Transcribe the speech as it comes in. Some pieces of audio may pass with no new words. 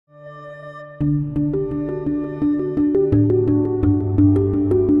My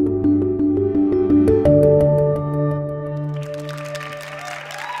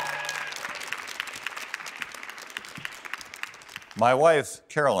wife,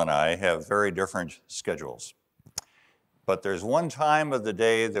 Carol, and I have very different schedules. But there's one time of the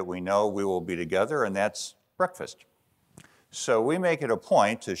day that we know we will be together, and that's breakfast. So we make it a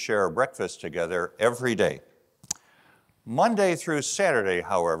point to share breakfast together every day. Monday through Saturday,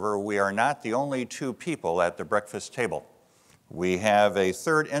 however, we are not the only two people at the breakfast table. We have a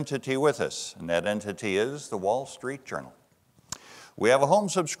third entity with us, and that entity is the Wall Street Journal. We have a home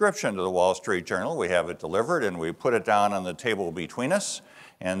subscription to the Wall Street Journal. We have it delivered, and we put it down on the table between us.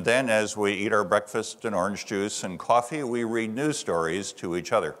 And then as we eat our breakfast and orange juice and coffee, we read news stories to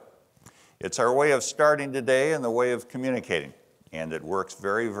each other. It's our way of starting today and the way of communicating, and it works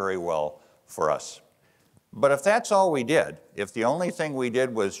very, very well for us. But if that's all we did, if the only thing we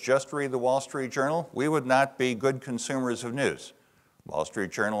did was just read the Wall Street Journal, we would not be good consumers of news. Wall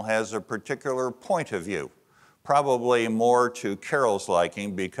Street Journal has a particular point of view, probably more to Carol's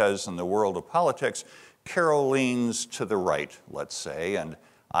liking, because in the world of politics, Carol leans to the right, let's say, and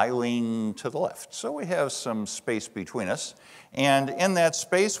I lean to the left. So we have some space between us. And in that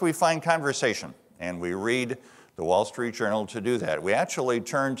space, we find conversation, and we read the Wall Street Journal to do that. We actually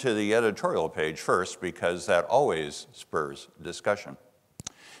turn to the editorial page first, because that always spurs discussion.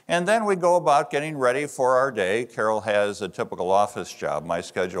 And then we go about getting ready for our day. Carol has a typical office job. My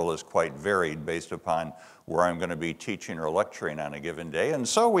schedule is quite varied based upon where I'm going to be teaching or lecturing on a given day, and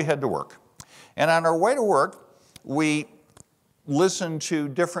so we head to work. And on our way to work, we listen to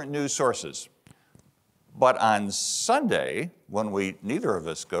different news sources. But on Sunday, when neither of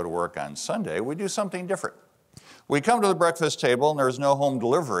us go to work on Sunday, we do something different. We come to the breakfast table, and there's no home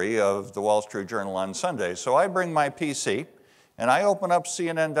delivery of the Wall Street Journal on Sunday, so I bring my PC, and I open up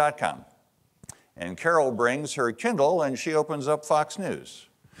CNN.com. And Carol brings her Kindle, and she opens up Fox News.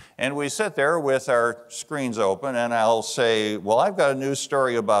 And we sit there with our screens open, and I'll say, well, I've got a news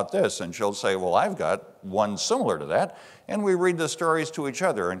story about this. And she'll say, well, I've got one similar to that. And we read the stories to each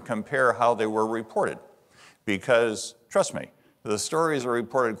other and compare how they were reported. Because, trust me, the stories are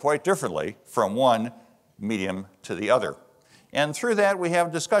reported quite differently from one medium to the other. And through that, we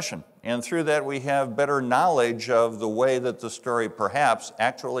have discussion. And through that, we have better knowledge of the way that the story perhaps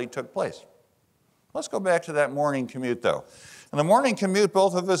actually took place. Let's go back to that morning commute, though. In the morning commute,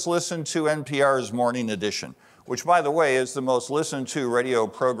 both of us listened to NPR's Morning Edition, which, by the way, is the most listened to radio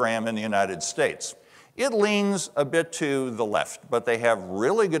program in the United States. It leans a bit to the left, but they have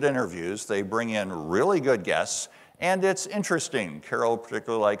really good interviews. They bring in really good guests, and it's interesting. Carol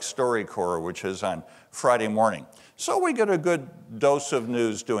particularly likes StoryCorps, which is on Friday morning. So we get a good dose of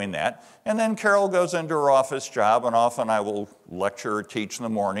news doing that. And then Carol goes into her office job, and often I will lecture or teach in the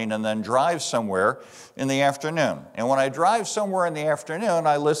morning and then drive somewhere in the afternoon. And when I drive somewhere in the afternoon,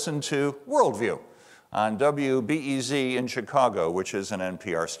 I listen to Worldview on WBEZ in Chicago, which is an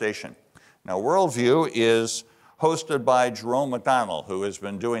NPR station. Now, Worldview is hosted by Jerome McDonnell, who has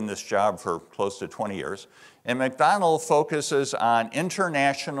been doing this job for close to 20 years. And McDonnell focuses on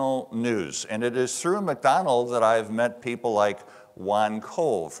international news. And it is through McDonnell that I've met people like Juan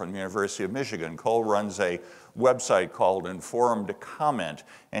Cole from the University of Michigan. Cole runs a website called Informed Comment,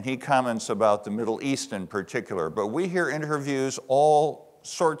 and he comments about the Middle East in particular. But we hear interviews, all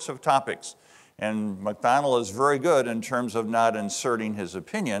sorts of topics. And McDonnell is very good in terms of not inserting his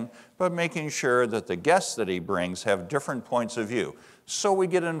opinion, but making sure that the guests that he brings have different points of view. So we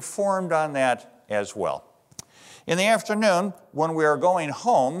get informed on that as well. In the afternoon, when we are going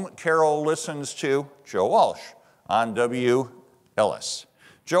home, Carol listens to Joe Walsh on WLS.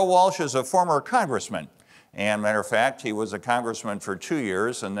 Joe Walsh is a former congressman. And matter of fact, he was a congressman for 2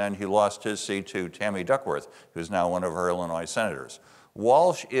 years, and then he lost his seat to Tammy Duckworth, who's now one of our Illinois senators.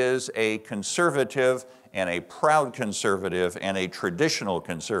 Walsh is a conservative and a proud conservative and a traditional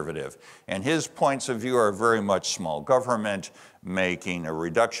conservative. And his points of view are very much small government, making a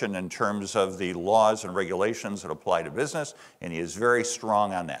reduction in terms of the laws and regulations that apply to business, and he is very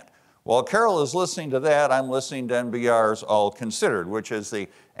strong on that. While Carol is listening to that, I'm listening to NPR's All Considered, which is the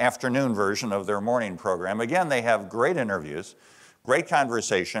afternoon version of their morning program. Again, they have great interviews, great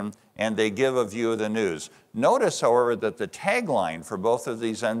conversation, and they give a view of the news. Notice, however, that the tagline for both of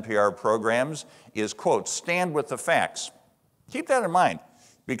these NPR programs is, quote, "Stand with the facts." Keep that in mind,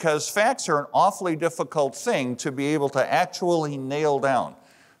 because facts are an awfully difficult thing to be able to actually nail down.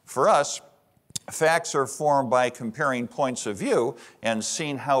 For us, facts are formed by comparing points of view and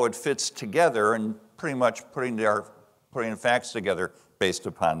seeing how it fits together and pretty much putting facts together based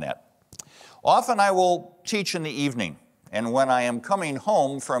upon that. Often I will teach in the evening. And when I am coming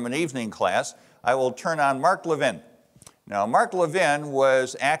home from an evening class, I will turn on Mark Levin. Now, Mark Levin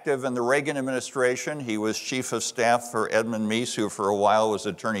was active in the Reagan administration. He was chief of staff for Edmund Meese, who for a while was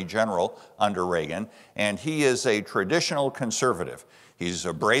attorney general under Reagan. And he is a traditional conservative. He's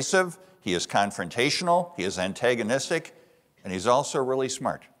abrasive, he is confrontational, he is antagonistic, and he's also really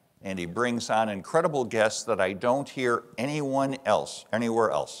smart. And he brings on incredible guests that I don't hear anyone else,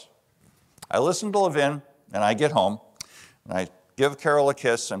 anywhere else. I listen to Levin, and I get home, and I give Carol a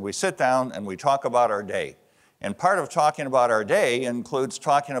kiss, and we sit down and we talk about our day. And part of talking about our day includes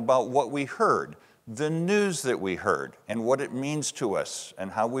talking about what we heard, the news that we heard, and what it means to us, and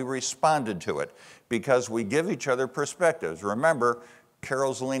how we responded to it, because we give each other perspectives. Remember,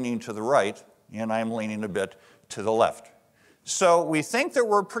 Carol's leaning to the right, and I'm leaning a bit to the left. So we think that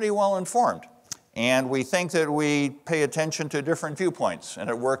we're pretty well informed, and we think that we pay attention to different viewpoints, and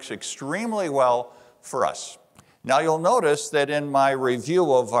it works extremely well for us. Now you'll notice that in my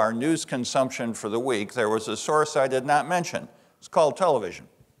review of our news consumption for the week, there was a source I did not mention. It's called television.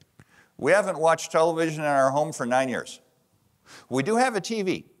 We haven't watched television in our home for 9 years. We do have a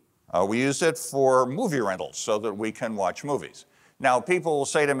TV. We use it for movie rentals so that we can watch movies. Now people will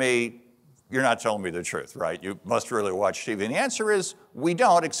say to me, you're not telling me the truth, right? You must really watch TV. And the answer is we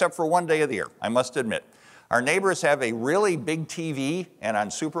don't, except for one day of the year, I must admit. Our neighbors have a really big TV, and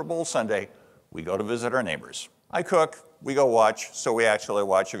on Super Bowl Sunday, we go to visit our neighbors. I cook, we go watch, so we actually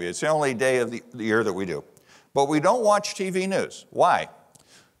watch TV. It's the only day of the year that we do. But we don't watch TV news. Why?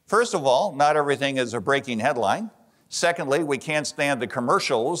 First of all, not everything is a breaking headline. Secondly, we can't stand the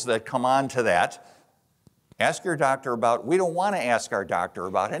commercials that come on to that. Ask your doctor about, we don't want to ask our doctor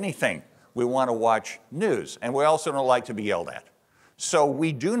about anything. We want to watch news, and we also don't like to be yelled at. So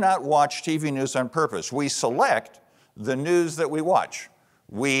we do not watch TV news on purpose. We select the news that we watch.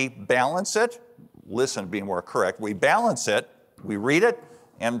 We balance it, listen, be more correct, we balance it, we read it,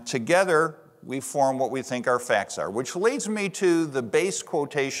 and together we form what we think our facts are, which leads me to the base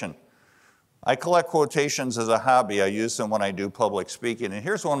quotation. I collect quotations as a hobby. I use them when I do public speaking, and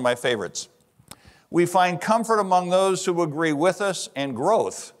here's one of my favorites. We find comfort among those who agree with us and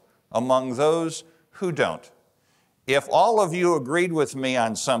growth among those who don't. If all of you agreed with me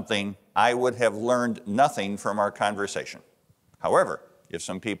on something, I would have learned nothing from our conversation. However, if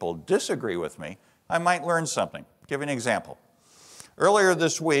some people disagree with me, I might learn something. I'll give you an example. Earlier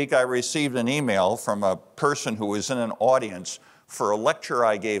this week, I received an email from a person who was in an audience for a lecture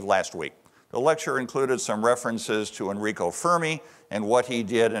I gave last week. The lecture included some references to Enrico Fermi and what he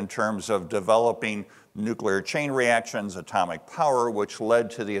did in terms of developing nuclear chain reactions, atomic power, which led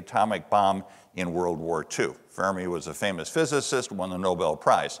to the atomic bomb in World War II. Fermi was a famous physicist, won the Nobel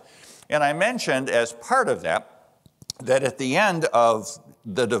Prize. And I mentioned as part of that, that at the end of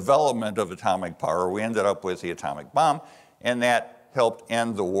the development of atomic power, we ended up with the atomic bomb, and that helped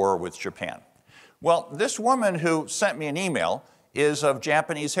end the war with Japan. Well, this woman who sent me an email is of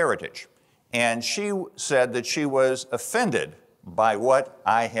Japanese heritage, and she said that she was offended by what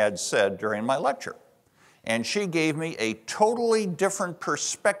I had said during my lecture. And she gave me a totally different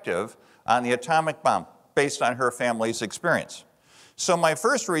perspective on the atomic bomb based on her family's experience. So my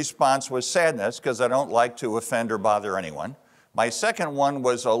first response was sadness, because I don't like to offend or bother anyone. My second one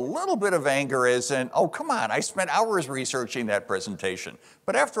was a little bit of anger, as in, oh, come on, I spent hours researching that presentation.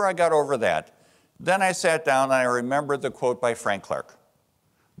 But after I got over that, then I sat down and I remembered the quote by Frank Clark,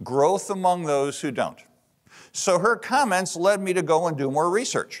 growth among those who don't. So her comments led me to go and do more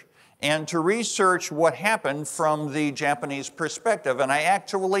research, and to research what happened from the Japanese perspective. And I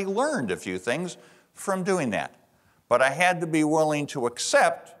actually learned a few things from doing that. But I had to be willing to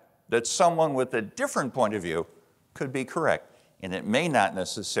accept that someone with a different point of view could be correct, and it may not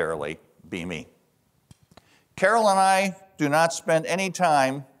necessarily be me. Carol and I do not spend any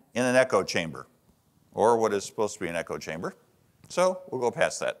time in an echo chamber, or what is supposed to be an echo chamber, so we'll go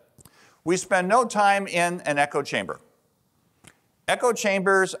past that. We spend no time in an echo chamber. Echo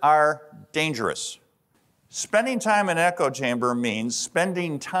chambers are dangerous. Spending time in an echo chamber means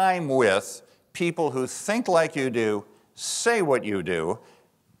spending time with people who think like you do, say what you do,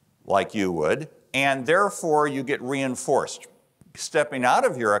 like you would, and therefore you get reinforced. Stepping out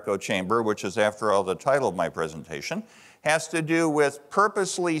of your echo chamber, which is after all the title of my presentation, has to do with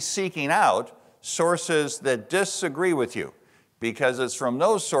purposely seeking out sources that disagree with you, because it's from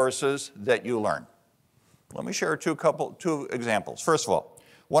those sources that you learn. Let me share two examples. First of all,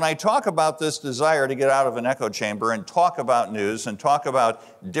 when I talk about this desire to get out of an echo chamber and talk about news and talk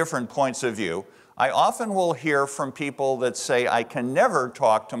about different points of view, I often will hear from people that say, I can never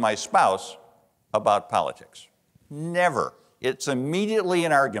talk to my spouse about politics. Never. It's immediately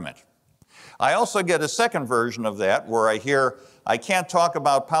an argument. I also get a second version of that where I hear, I can't talk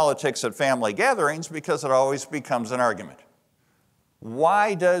about politics at family gatherings because it always becomes an argument.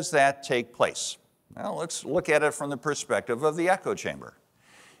 Why does that take place? Well, let's look at it from the perspective of the echo chamber.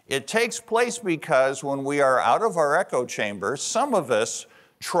 It takes place because when we are out of our echo chamber, some of us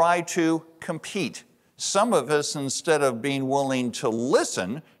try to compete. Some of us, instead of being willing to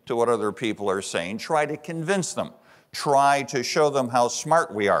listen to what other people are saying, try to convince them, try to show them how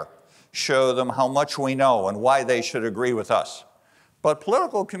smart we are, show them how much we know and why they should agree with us. But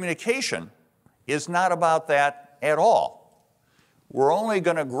political communication is not about that at all. We're only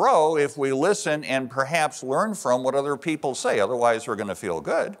going to grow if we listen and perhaps learn from what other people say. Otherwise, we're going to feel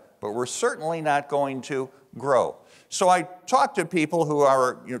good, but we're certainly not going to grow. So I talk to people who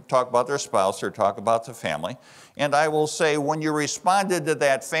are, talk about their spouse or talk about the family, and I will say, when you responded to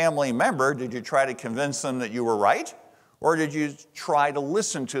that family member, did you try to convince them that you were right? Or did you try to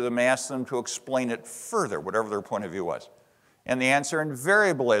listen to them, ask them to explain it further, whatever their point of view was? And the answer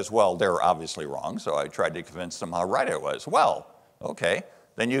invariably is, well, they're obviously wrong, so I tried to convince them how right I was. Well, okay,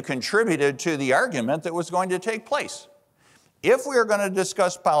 then you contributed to the argument that was going to take place. If we are going to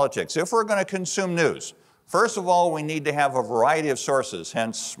discuss politics, if we're going to consume news, first of all, we need to have a variety of sources,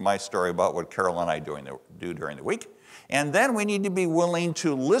 hence my story about what Carol and I do during the week. And then we need to be willing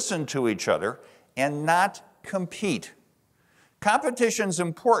to listen to each other and not compete. Competition's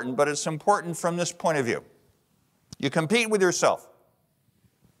important, but it's important from this point of view. You compete with yourself.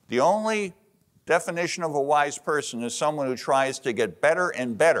 The only definition of a wise person is someone who tries to get better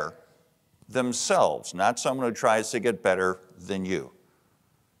and better themselves, not someone who tries to get better than you.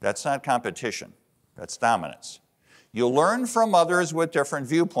 That's not competition. That's dominance. You learn from others with different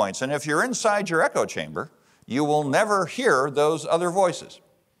viewpoints, and if you're inside your echo chamber, you will never hear those other voices.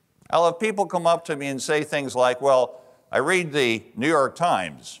 I'll have people come up to me and say things like, well, I read the New York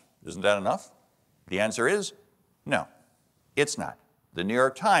Times. Isn't that enough? The answer is no, it's not. The New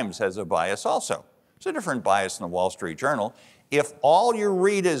York Times has a bias also. It's a different bias than the Wall Street Journal. If all you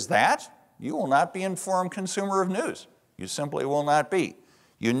read is that, you will not be an informed consumer of news. You simply will not be.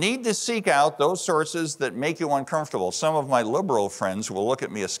 You need to seek out those sources that make you uncomfortable. Some of my liberal friends will look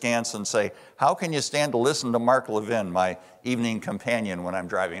at me askance and say, how can you stand to listen to Mark Levin, my evening companion, when I'm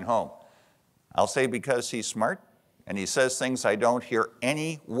driving home? I'll say, because he's smart and he says things I don't hear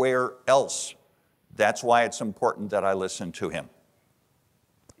anywhere else. That's why it's important that I listen to him.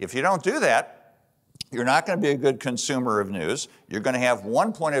 If you don't do that, you're not going to be a good consumer of news. You're going to have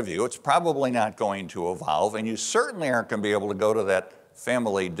one point of view. It's probably not going to evolve, and you certainly aren't going to be able to go to that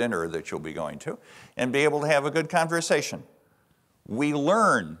family dinner that you'll be going to and be able to have a good conversation. We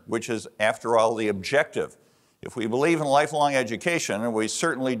learn, which is, after all, the objective. If we believe in lifelong education, and we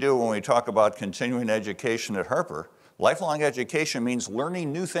certainly do when we talk about continuing education at Harper, lifelong education means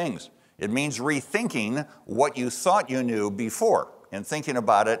learning new things. It means rethinking what you thought you knew before and thinking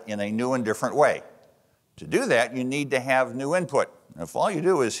about it in a new and different way. To do that, you need to have new input. And if all you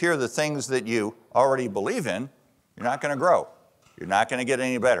do is hear the things that you already believe in, you're not going to grow. You're not going to get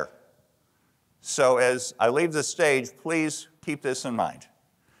any better. So as I leave the stage, please keep this in mind.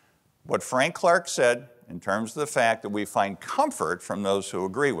 What Frank Clark said in terms of the fact that we find comfort from those who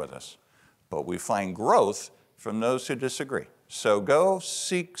agree with us, but we find growth from those who disagree. So go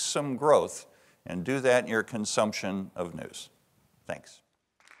seek some growth and do that in your consumption of news. Thanks.